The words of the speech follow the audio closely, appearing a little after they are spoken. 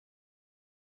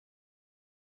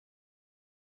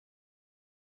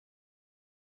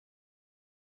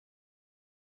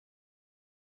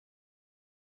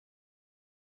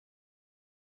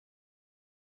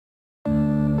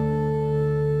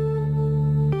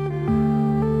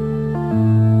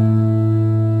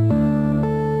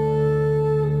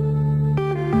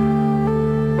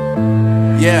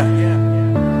Yeah.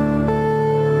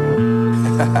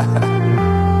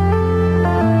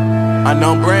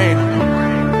 Unknown Brain,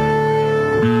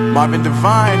 Marvin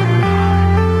Divine.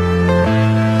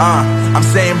 I'm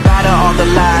saying bye to all the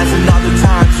lies and all the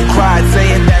times you cried,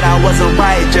 saying that I wasn't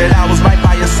right, yet I was right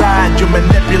by your side. You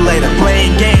manipulator,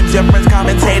 playing games, your friends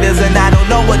commentators, and I don't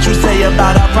know what you say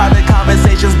about our private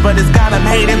conversations, but it's got them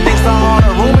hating. Thanks to all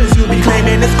the rumors you be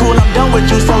claiming. It's cool, I'm done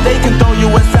with you, so they can throw you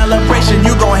a celebration.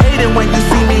 You gon' hate it when you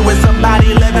see me with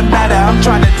somebody living better. I'm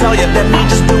trying to tell you that me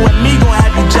just doing me gon'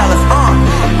 have you jealous. I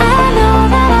know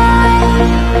that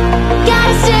I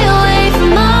gotta stay away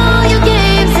from all your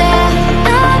games, yeah.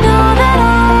 I know that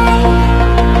I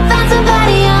found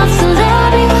somebody else to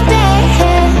love me one day,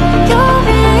 yeah. You'll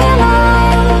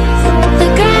realize the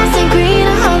grass ain't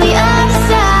greener on the other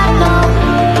side, no.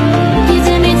 You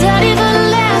did me dirty for the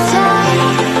last time,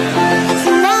 so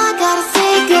now I gotta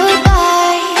say goodbye.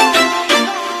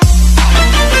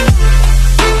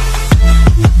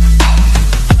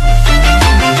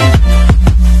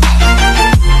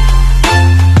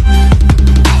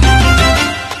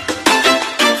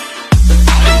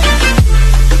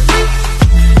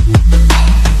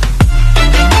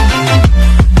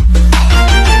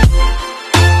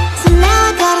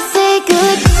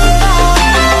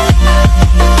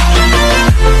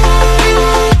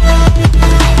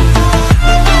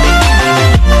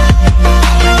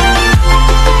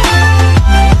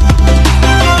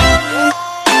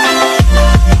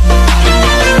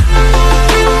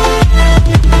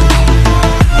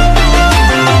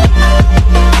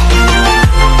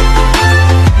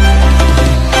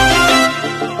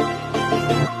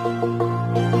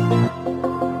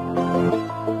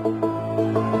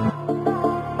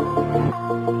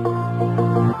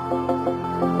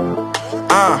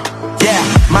 Yeah,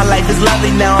 my life is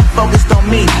lovely now, I'm focused on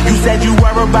me. You said you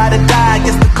were about to die, I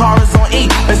guess the car is on E.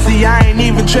 But see, I ain't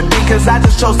even tripping, cause I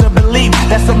just chose to believe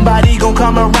that somebody gon'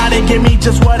 come around and give me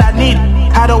just what I need.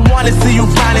 I don't wanna see you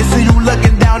finally, see you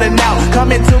looking down and out,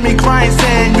 coming to me crying,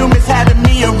 saying you miss having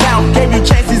me around. Gave you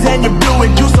chances and you blew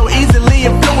it, you so easily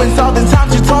influenced. All the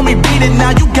times you told me beat it,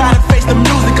 now you gotta face the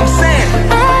music. I'm saying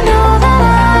I know that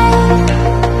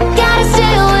I gotta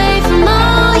stay away from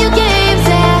all your games,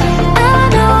 yeah. I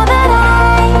know that I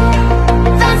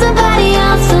found somebody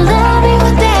else to love me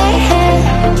one day,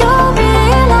 yeah. You'll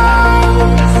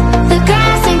realize the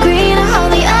grass ain't greener on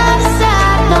the other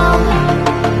side, no.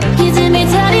 You did me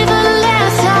dirty for the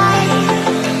last time,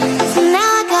 so now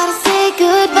I gotta say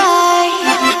goodbye.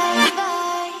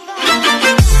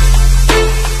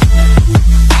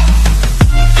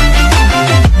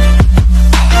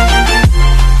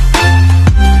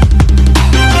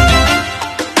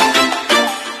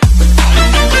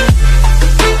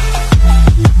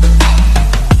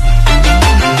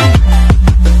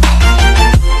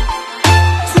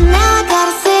 So now I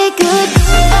gotta say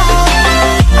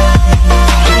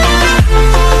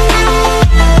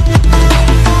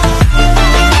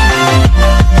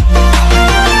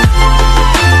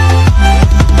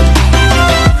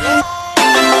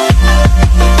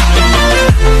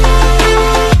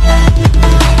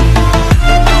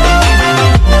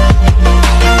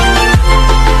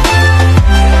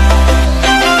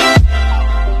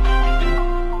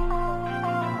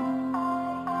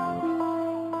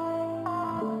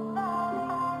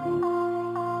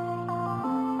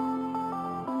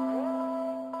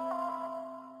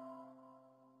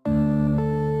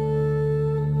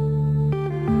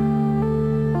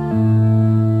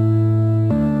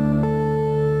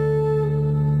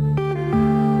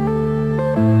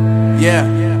yeah.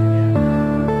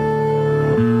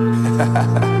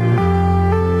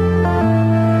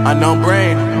 Unknown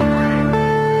Brain,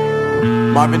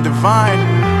 Marvin Divine.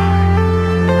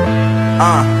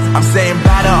 I'm saying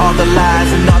bye to all the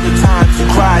lies and all the times you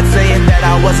cried, saying that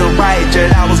I wasn't right,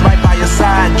 yet I was right by your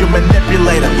side. You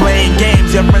manipulator, playing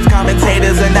games, your friends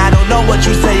commentators, and I don't know what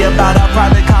you say about our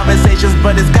private conversations,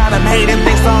 but it's got them hating.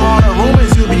 Thanks to all the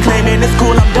rumors you be claiming. It's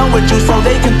cool, I'm done with you, so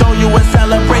they can throw you a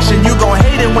celebration. You gon'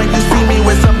 hate it when you see me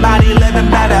with somebody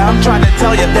living better. I'm trying to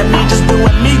tell you that me just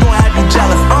doing me gon' have you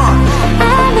jealous.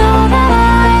 I know that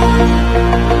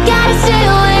I gotta stay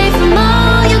away from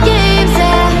all your games,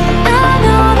 yeah. I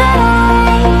know that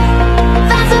I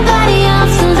found somebody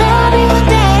else to love me one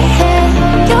day,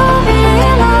 yeah. You'll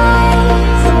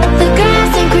realize the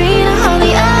grass ain't greener on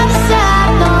the other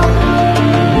side, no.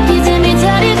 You did me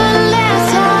dirty for the last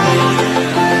time,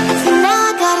 so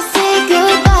now I gotta say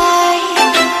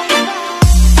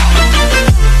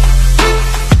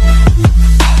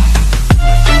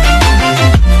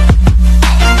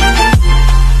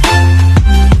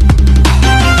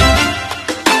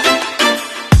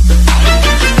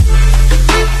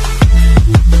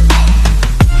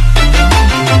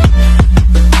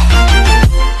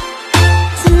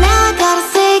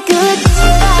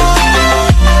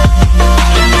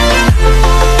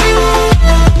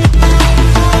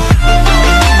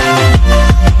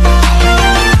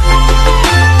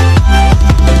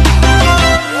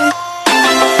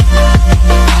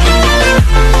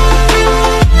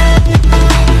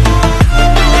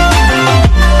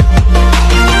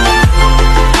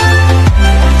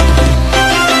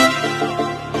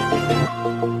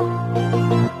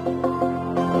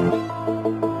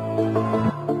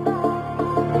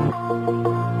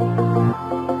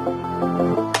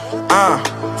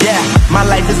Yeah, my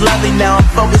life is lovely now, I'm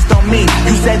focused on me.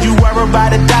 You said you were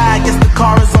about to die, I guess the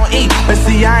car is on E. But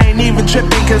see, I ain't even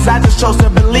tripping, cause I just chose to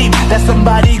believe that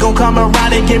somebody gon' come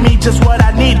around and give me just what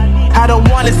I need. I don't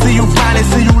wanna see you finally,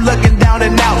 see you looking down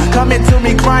and out, coming to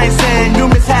me crying, saying you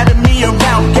miss having me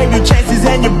around. Gave you chances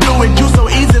and you blew it, you so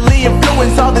easily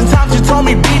influenced. All the times you told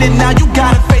me beat it, now you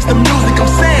gotta face the music, I'm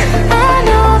saying I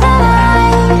know that I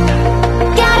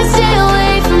gotta stay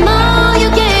away from all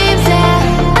your games, yeah.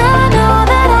 I know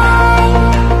that I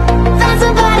found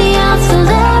somebody else to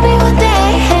love me what they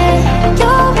had.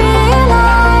 You'll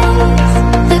realize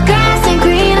the grass ain't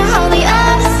greener on the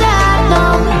other side, no.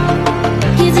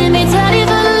 You did me dirty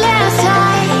for the last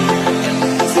time,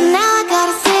 so now I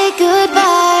gotta say goodbye.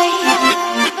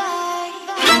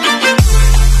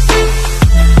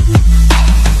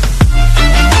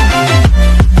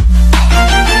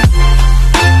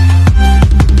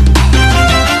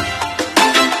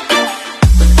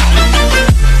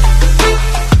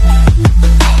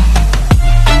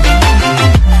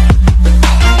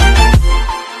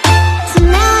 So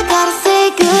now I gotta say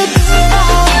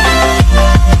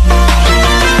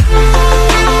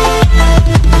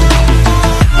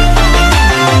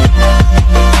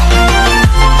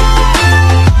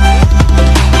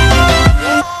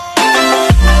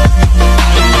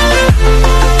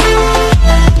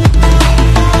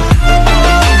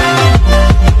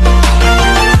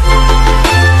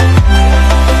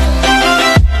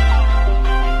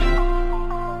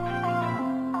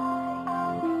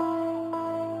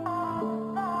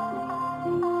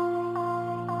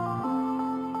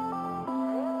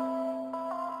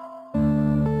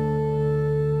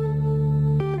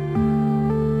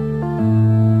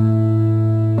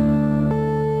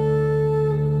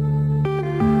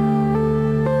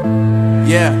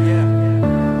yeah.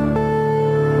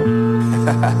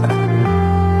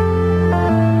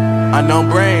 Unknown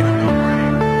Brain,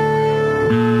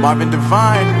 Marvin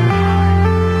Divine.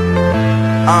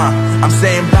 I'm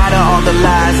saying bye to all the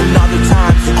lies and all the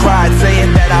times you cried,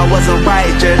 saying that I wasn't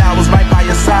right, yet I was right by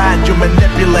your side. You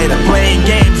manipulator, playing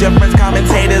games, your friends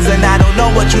commentators, and I don't know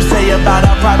what you say about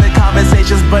our private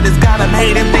conversations, but it's got them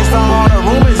hating. Thanks to all the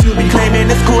rumors you be claiming.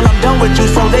 It's cool, I'm done with you,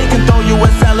 so they can throw you a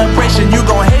celebration. You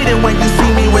gon' hate it when you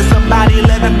see me with somebody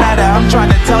living better. I'm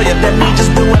trying to tell you that me just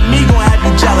doing me gon' have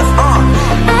you jealous. I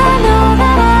know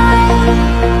that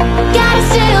I gotta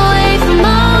stay away from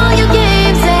all your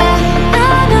games, yeah.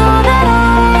 I know that I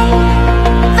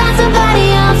found somebody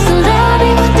else to love me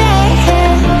what they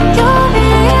had. You'll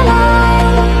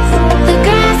realize the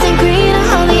grass ain't greener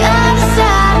on the other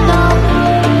side, no.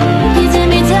 You did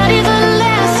me dirty for the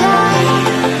last time,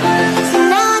 so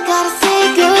now I gotta say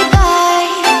goodbye.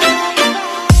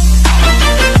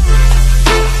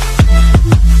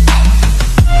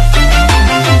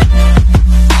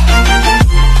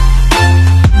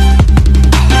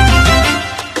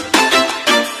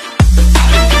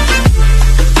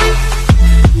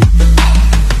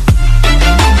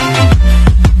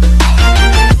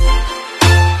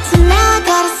 So now I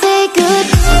gotta say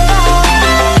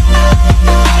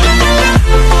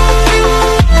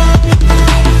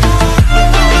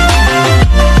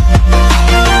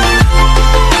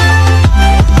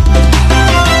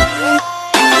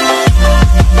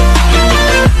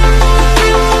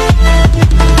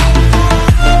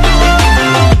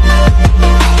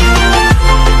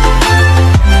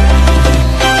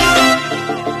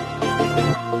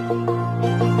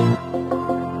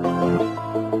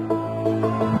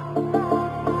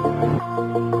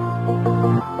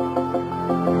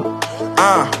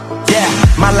Yeah,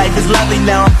 my life is lovely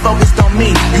now, I'm focused on me.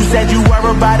 You said you were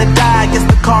about to die, I guess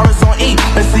the car is on E.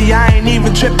 But see, I ain't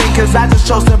even tripping, cause I just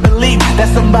chose to believe that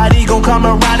somebody gon' come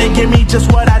around and give me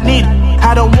just what I need.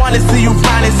 I don't wanna see you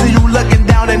finally, see you looking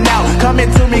down and out,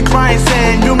 coming to me crying,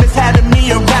 saying you miss having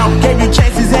me around. Gave you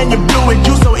chances and you blew it,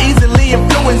 you so easily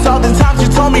influenced. All the times you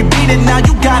told me beat it, now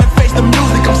you gotta